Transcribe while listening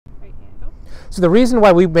So the reason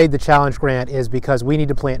why we made the challenge grant is because we need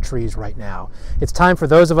to plant trees right now. It's time for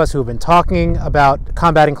those of us who have been talking about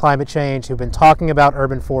combating climate change, who've been talking about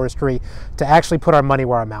urban forestry, to actually put our money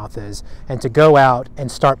where our mouth is and to go out and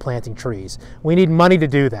start planting trees. We need money to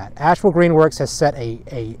do that. Asheville GreenWorks has set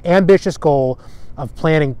a ambitious goal of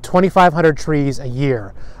planting 2,500 trees a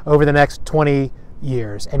year over the next 20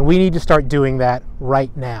 years, and we need to start doing that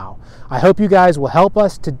right now. I hope you guys will help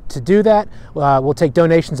us to do that. We'll take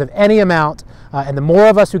donations of any amount, and the more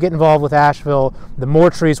of us who get involved with Asheville, the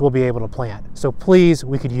more trees we'll be able to plant. So please,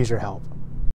 we could use your help.